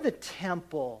 you're the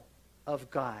temple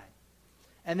of God.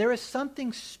 And there is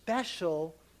something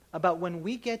special about when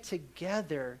we get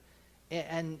together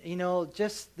and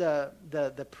just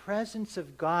the presence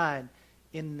of God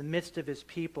in the midst of his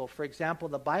people. For example,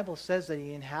 the Bible says that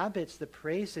he inhabits the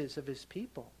praises of his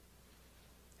people.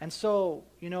 And so,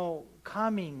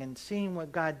 coming and seeing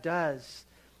what God does.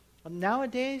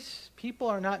 Nowadays, people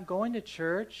are not going to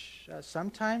church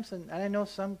sometimes, and I know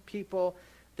some people,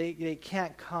 they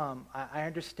can't come. I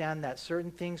understand that.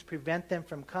 Certain things prevent them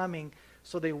from coming,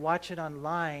 so they watch it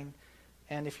online.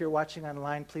 And if you're watching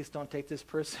online, please don't take this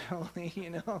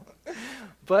personally,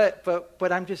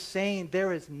 But I'm just saying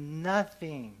there is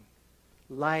nothing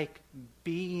like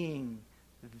being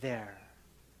there.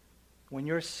 When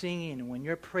you're singing, when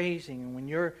you're praising, and when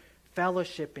you're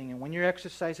fellowshipping, and when you're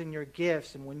exercising your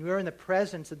gifts, and when you're in the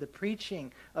presence of the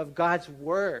preaching of God's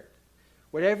Word,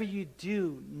 whatever you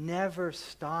do, never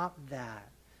stop that.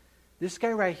 This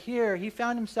guy right here, he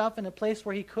found himself in a place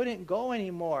where he couldn't go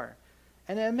anymore.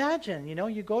 And imagine,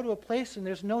 you go to a place and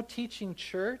there's no teaching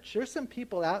church. There's some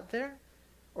people out there.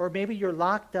 Or maybe you're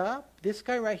locked up. This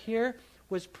guy right here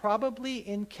was probably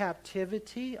in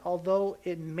captivity, although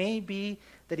it may be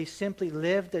that he simply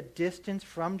lived a distance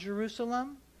from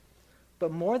Jerusalem.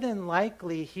 But more than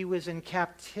likely, he was in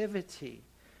captivity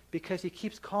because he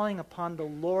keeps calling upon the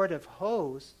Lord of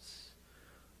hosts,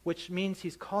 which means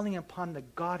he's calling upon the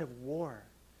God of war,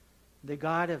 the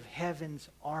God of heaven's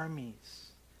armies.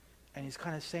 And he's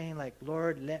kind of saying like,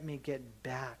 Lord, let me get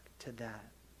back to that.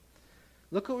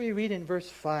 Look what we read in verse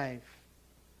 5.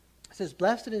 It says,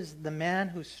 blessed is the man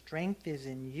whose strength is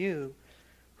in you,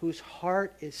 whose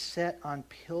heart is set on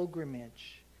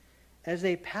pilgrimage. As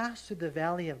they pass through the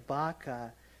valley of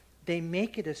Baca, they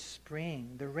make it a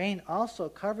spring. The rain also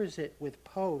covers it with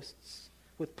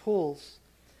pools.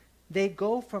 They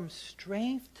go from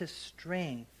strength to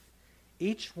strength.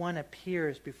 Each one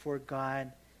appears before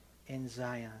God in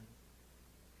Zion.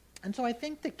 And so I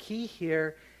think the key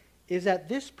here is that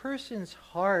this person's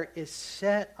heart is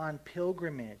set on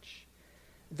pilgrimage.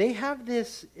 They have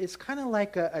this, it's kind of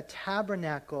like a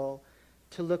tabernacle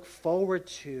to look forward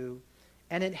to,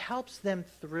 and it helps them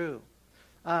through.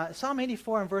 Psalm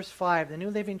 84 and verse 5, the New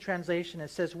Living Translation, it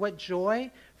says, what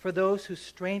joy for those whose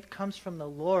strength comes from the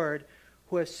Lord,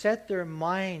 who have set their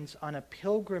minds on a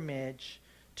pilgrimage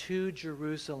to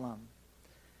Jerusalem.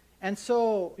 And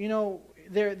so,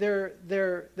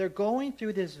 they're going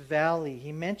through this valley.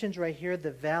 He mentions right here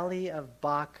the valley of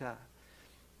Baca.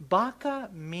 Baca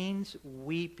means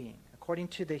weeping. According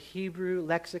to the Hebrew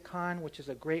lexicon, which is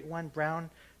a great one,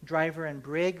 Brown, Driver, and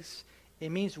Briggs, it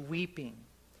means weeping.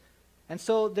 And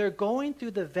so they're going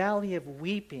through the valley of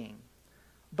weeping,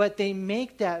 but they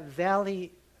make that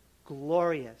valley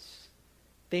glorious.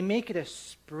 They make it a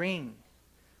spring.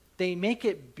 They make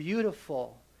it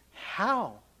beautiful.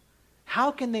 How?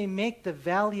 How can they make the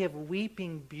valley of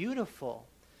weeping beautiful?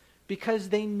 Because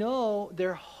they know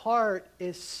their heart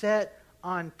is set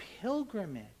on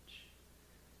pilgrimage.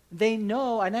 They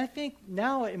know, and I think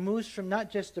now it moves from not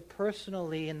just the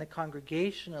personally and the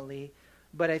congregationally,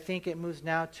 but I think it moves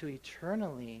now to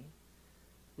eternally.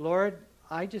 Lord,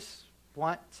 I just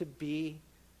want to be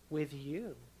with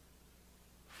you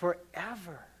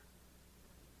forever.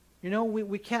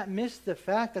 We can't miss the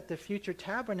fact that the future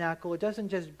tabernacle, it doesn't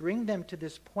just bring them to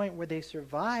this point where they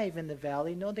survive in the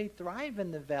valley. No, they thrive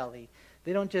in the valley.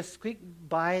 They don't just squeak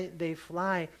by, they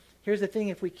fly. Here's the thing,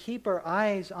 if we keep our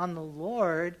eyes on the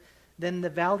Lord, then the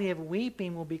valley of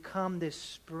weeping will become this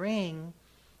spring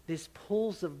these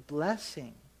pools of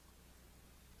blessing.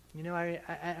 You know,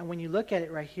 I when you look at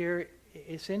it right here,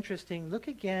 it's interesting. Look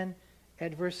again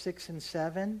at verse 6 and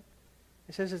 7.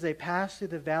 It says, as they pass through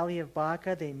the valley of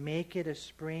Baca, they make it a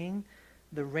spring.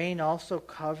 The rain also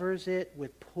covers it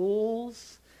with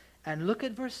pools. And look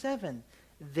at verse 7.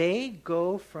 They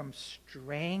go from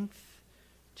strength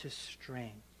to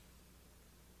strength.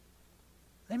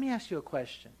 Let me ask you a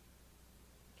question.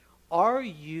 Are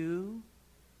you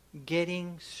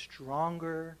getting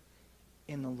stronger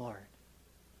in the Lord?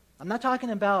 I'm not talking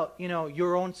about,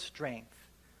 your own strength.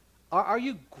 Are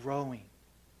you growing?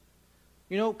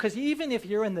 Because even if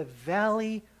you're in the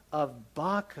valley of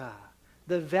Baca,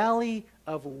 the valley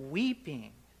of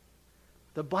weeping,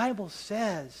 the Bible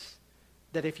says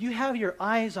that if you have your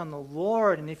eyes on the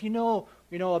Lord, and if you know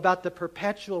about the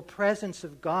perpetual presence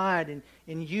of God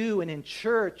in you and in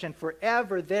church and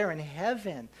forever there in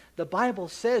heaven, the Bible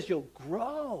says you'll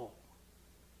grow.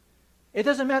 It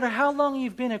doesn't matter how long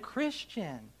you've been a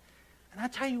Christian. And I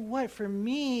tell you what, for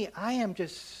me, I am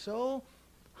just so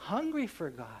hungry for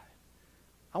God.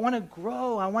 I want to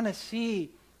grow. I want to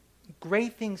see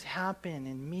great things happen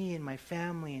in me and my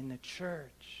family and the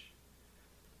church.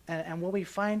 And what we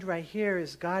find right here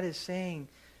is God is saying,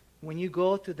 when you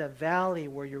go through the valley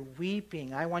where you're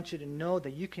weeping, I want you to know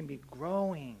that you can be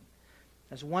growing.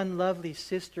 As one lovely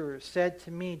sister said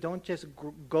to me, don't just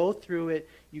go through it,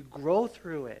 you grow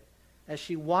through it. As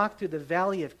she walked through the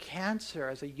valley of cancer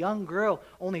as a young girl,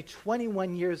 only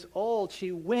 21 years old,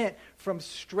 she went from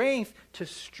strength to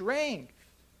strength.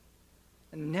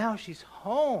 And now she's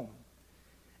home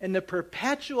in the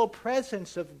perpetual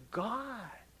presence of God.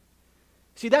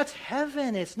 See, that's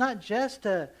heaven. It's not just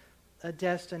a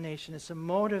destination. It's a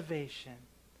motivation.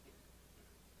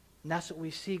 And that's what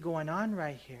we see going on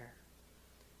right here.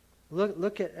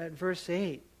 Look at verse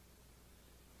 8.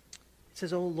 It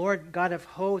says, O Lord God of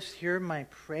hosts, hear my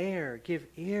prayer. Give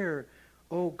ear,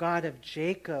 O God of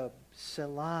Jacob,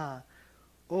 Selah.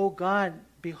 O God,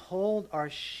 behold our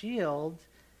shield,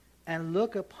 and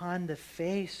look upon the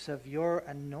face of your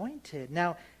anointed.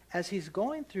 Now, as he's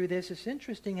going through this, it's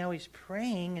interesting how he's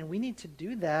praying, and we need to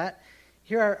do that.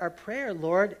 Hear our prayer,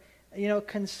 Lord.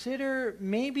 Consider,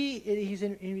 maybe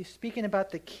he's speaking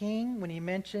about the king when he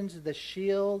mentions the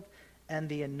shield and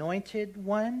the anointed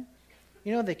one.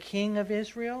 The king of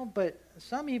Israel. But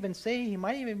some even say, he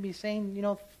might even be saying,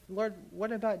 Lord,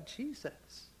 what about Jesus?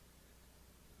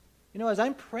 As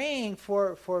I'm praying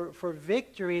for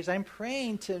victories, I'm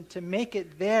praying to make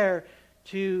it there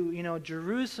to,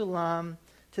 Jerusalem,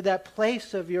 to that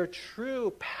place of your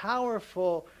true,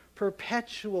 powerful,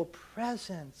 perpetual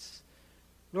presence.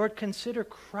 Lord, consider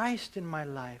Christ in my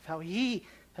life, how he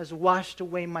has washed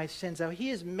away my sins, how he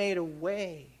has made a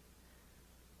way.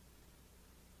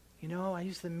 I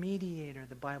use the mediator,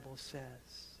 the Bible says.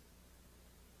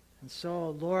 And so,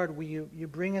 Lord, will you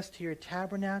bring us to your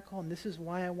tabernacle? And this is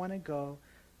why I want to go.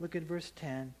 Look at verse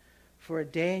 10. For a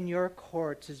day in your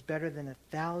courts is better than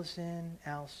 1,000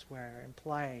 elsewhere.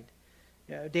 Implied.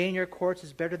 A day in your courts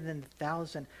is better than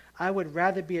 1,000. I would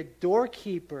rather be a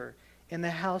doorkeeper in the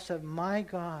house of my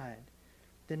God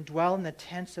than dwell in the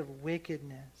tents of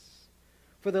wickedness.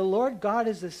 For the Lord God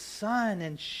is the sun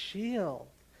and shield.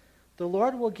 The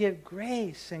Lord will give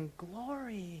grace and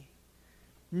glory.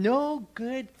 No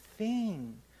good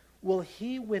thing will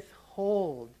he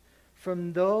withhold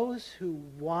from those who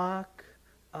walk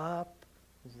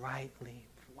uprightly.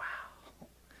 Wow.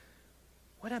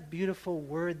 What a beautiful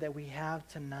word that we have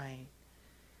tonight.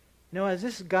 As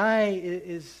this guy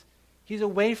he's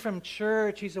away from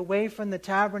church, he's away from the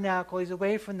tabernacle, he's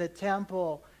away from the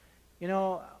temple.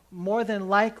 More than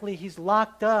likely he's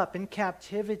locked up in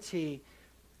captivity.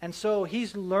 And so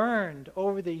he's learned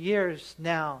over the years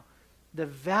now the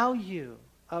value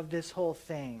of this whole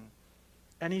thing.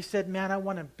 And he said, man, I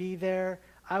want to be there.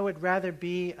 I would rather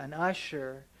be an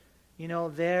usher,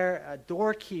 there, a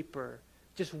doorkeeper,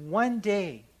 just one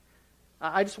day.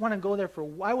 I just want to go there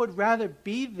I would rather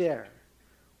be there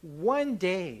one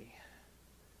day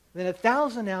than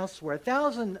 1,000 elsewhere,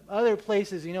 1,000 other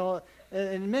places, and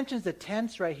it mentions the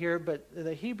tents right here, but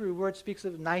the Hebrew word speaks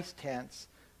of nice tents.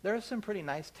 There are some pretty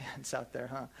nice tents out there,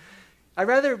 huh? I'd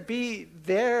rather be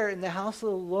there in the house of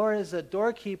the Lord as a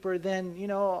doorkeeper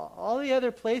than, all the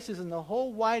other places in the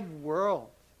whole wide world.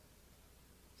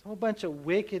 There's a whole bunch of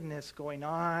wickedness going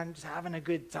on, just having a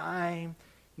good time,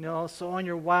 sowing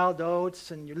your wild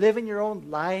oats, and you're living your own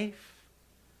life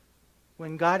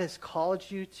when God has called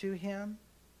you to him.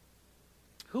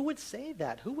 Who would say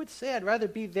that? Who would say, I'd rather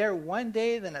be there one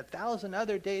day than 1,000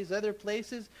 other days, other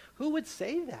places? Who would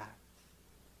say that?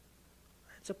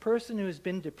 It's a person who has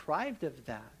been deprived of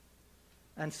that.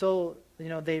 And so,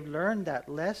 they've learned that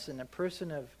lesson. A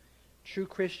person of true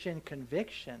Christian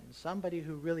conviction, somebody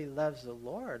who really loves the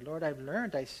Lord. Lord, I've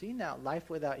learned, I see now, life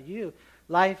without you.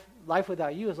 Life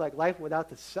without you is like life without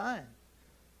the sun.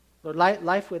 Lord,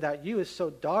 life without you is so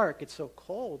dark, it's so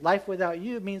cold. Life without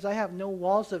you means I have no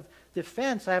walls of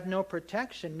defense, I have no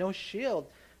protection, no shield.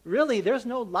 Really, there's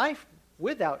no life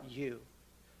without you.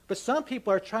 But some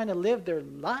people are trying to live their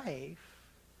life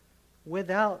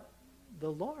without the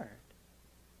Lord.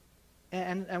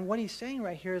 And what he's saying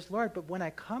right here is, Lord, but when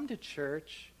I come to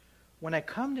church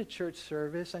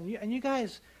service, and you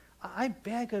guys, I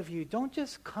beg of you, don't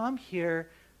just come here,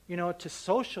 to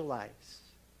socialize.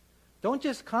 Don't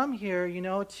just come here,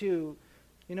 to,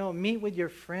 meet with your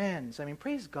friends. I mean,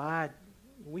 praise God,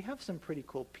 we have some pretty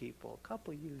cool people. A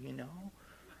couple of you,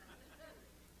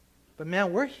 But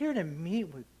man, we're here to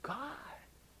meet with God.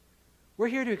 We're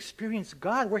here to experience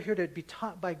God. We're here to be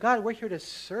taught by God. We're here to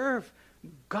serve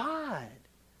God.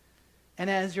 And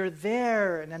as you're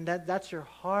there, and that's your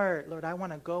heart, Lord, I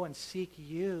want to go and seek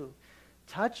you.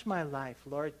 Touch my life,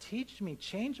 Lord. Teach me.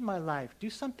 Change my life. Do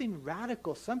something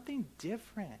radical, something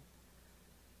different.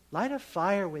 Light a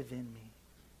fire within me.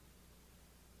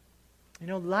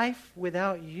 Life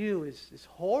without you is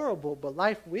horrible, but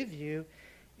life with you,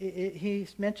 he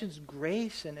mentions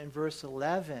grace in verse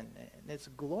 11. And it's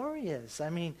glorious. I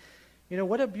mean,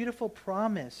 what a beautiful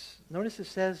promise. Notice it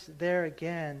says there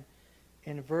again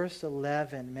in verse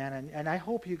 11, man. And I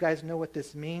hope you guys know what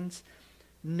this means.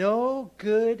 No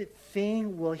good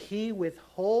thing will he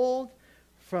withhold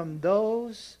from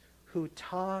those who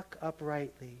talk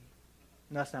uprightly.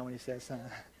 No, that's not what he says,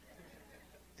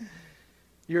 huh?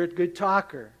 You're a good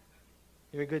talker.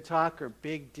 You're a good talker.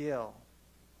 Big deal.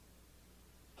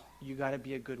 You got to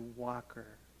be a good walker,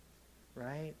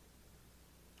 right?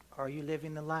 Are you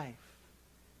living the life?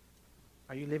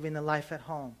 Are you living the life at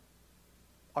home?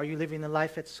 Are you living the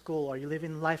life at school? Are you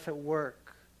living the life at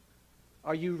work?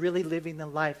 Are you really living the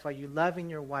life? Are you loving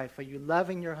your wife? Are you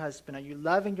loving your husband? Are you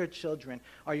loving your children?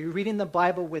 Are you reading the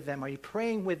Bible with them? Are you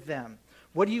praying with them?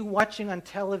 What are you watching on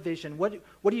television? What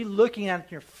are you looking at on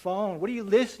your phone? What are you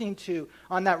listening to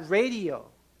on that radio?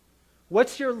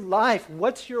 What's your life?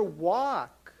 What's your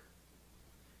walk?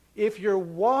 If your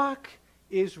walk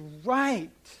is right,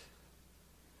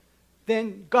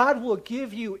 then God will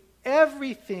give you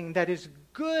everything that is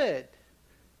good,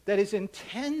 that is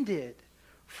intended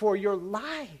for your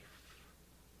life.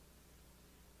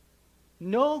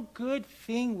 No good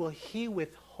thing will he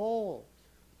withhold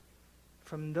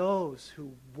from those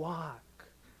who walk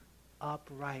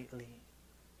uprightly.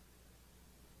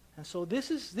 And so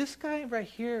this guy right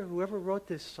here, whoever wrote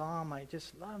this psalm, I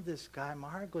just love this guy. My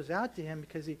heart goes out to him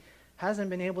because he hasn't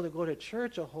been able to go to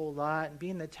church a whole lot and be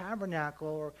in the tabernacle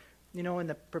or, in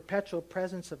the perpetual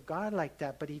presence of God like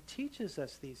that. But he teaches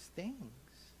us these things.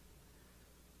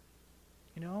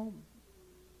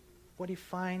 What he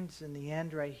finds in the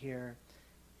end right here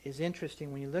is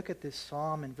interesting. When you look at this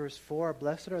psalm in verse 4,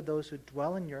 blessed are those who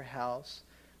dwell in your house.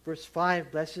 Verse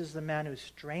 5, blessed is the man whose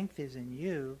strength is in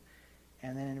you.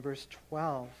 And then in verse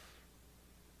 12,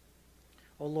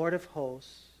 O Lord of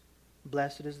hosts,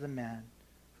 blessed is the man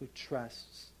who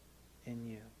trusts in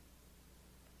you.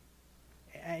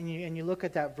 And you look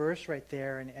at that verse right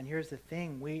there, and here's the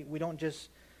thing. We don't just,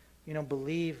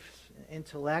 believe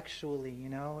intellectually,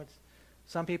 It's,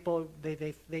 some people,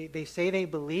 they say they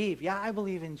believe. Yeah, I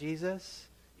believe in Jesus.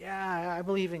 Yeah, I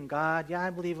believe in God. Yeah, I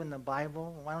believe in the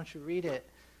Bible. Why don't you read it?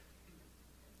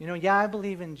 Yeah, I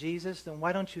believe in Jesus. Then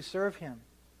why don't you serve him?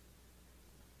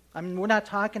 I mean, we're not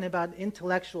talking about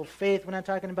intellectual faith. We're not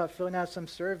talking about filling out some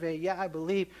survey. Yeah, I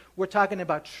believe. We're talking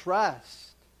about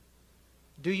trust.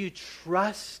 Do you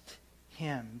trust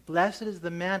him? Blessed is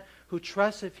the man who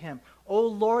trusts in him. O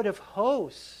Lord of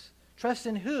hosts. Trust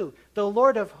in who? The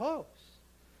Lord of hosts.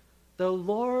 The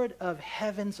Lord of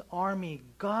heaven's army.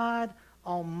 God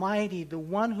Almighty. The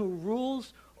one who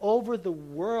rules over the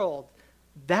world.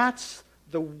 That's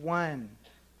the one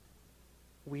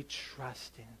we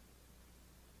trust in.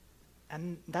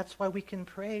 And that's why we can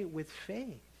pray with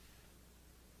faith.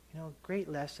 Great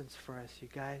lessons for us, you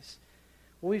guys.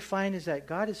 What we find is that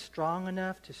God is strong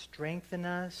enough to strengthen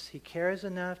us. He cares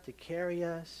enough to carry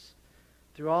us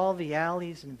through all the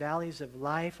alleys and valleys of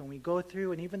life. And we go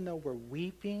through, and even though we're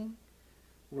weeping,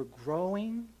 we're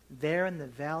growing there in the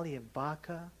valley of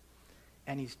Baca.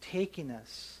 And he's taking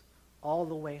us all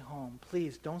the way home.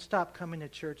 Please, don't stop coming to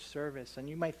church service. And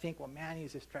you might think, well, man,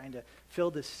 he's just trying to fill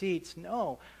the seats.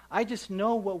 No, I just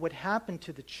know what would happen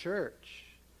to the church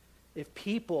if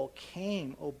people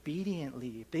came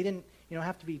obediently, if they didn't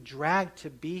have to be dragged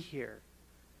to be here.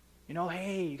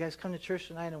 Hey, you guys come to church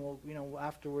tonight and we'll,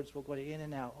 afterwards we'll go to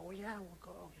In-N-Out. Oh yeah, we'll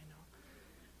go,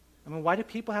 I mean, why do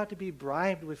people have to be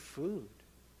bribed with food?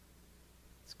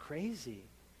 It's crazy.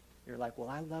 You're like, well,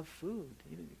 I love food.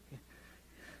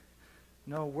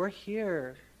 No, we're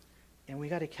here, and we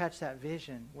got to catch that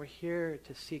vision. We're here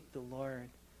to seek the Lord.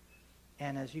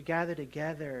 And as you gather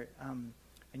together,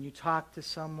 and you talk to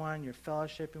someone, you're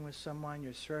fellowshipping with someone,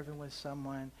 you're serving with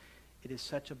someone, it is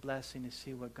such a blessing to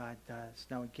see what God does.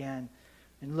 Now again,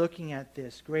 in looking at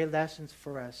this, great lessons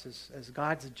for us as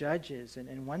God's judges. And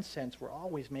in one sense, we're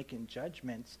always making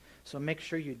judgments, so make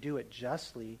sure you do it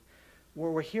justly.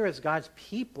 We're here as God's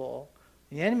people.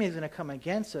 The enemy is going to come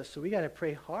against us, so we got to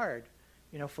pray hard,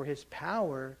 for his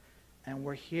power. And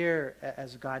we're here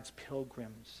as God's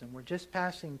pilgrims, and we're just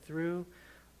passing through.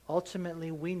 Ultimately,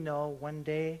 we know one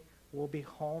day we'll be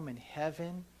home in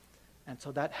heaven, and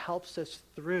so that helps us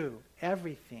through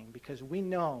everything, because we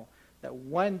know that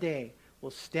one day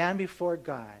we'll stand before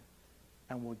God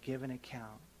and we'll give an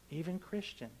account, even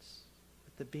Christians,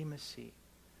 at the Bema Seat.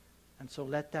 And so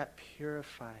let that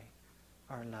purify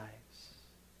our lives.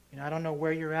 I don't know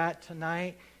where you're at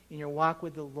tonight in your walk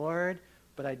with the Lord,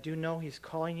 but I do know he's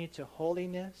calling you to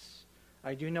holiness.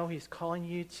 I do know he's calling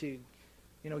you to,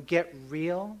 get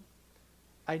real.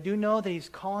 I do know that he's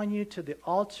calling you to the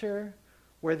altar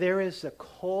where there is a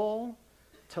coal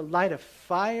to light a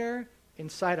fire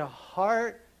inside a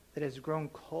heart that has grown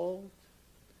cold.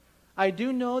 I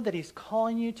do know that he's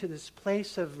calling you to this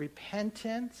place of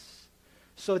repentance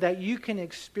so that you can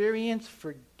experience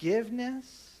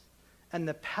forgiveness and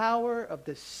the power of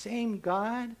the same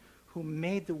God who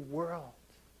made the world.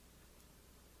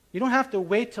 You don't have to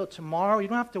wait till tomorrow. You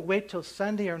don't have to wait till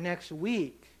Sunday or next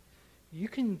week. You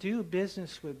can do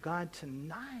business with God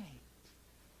tonight.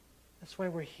 That's why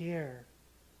we're here.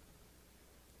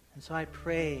 And so I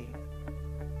pray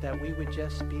that we would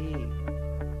just be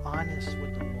honest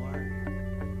with the Lord.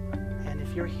 And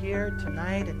if you're here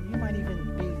tonight, and you might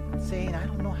even be saying, I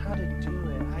don't know how to do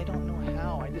it. I don't know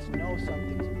how. I just know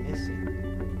something's missing.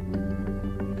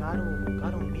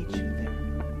 God will meet you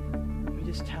there. You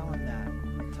just tell him that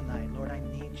tonight. Lord, I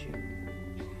need you.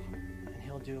 And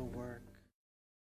he'll do a work.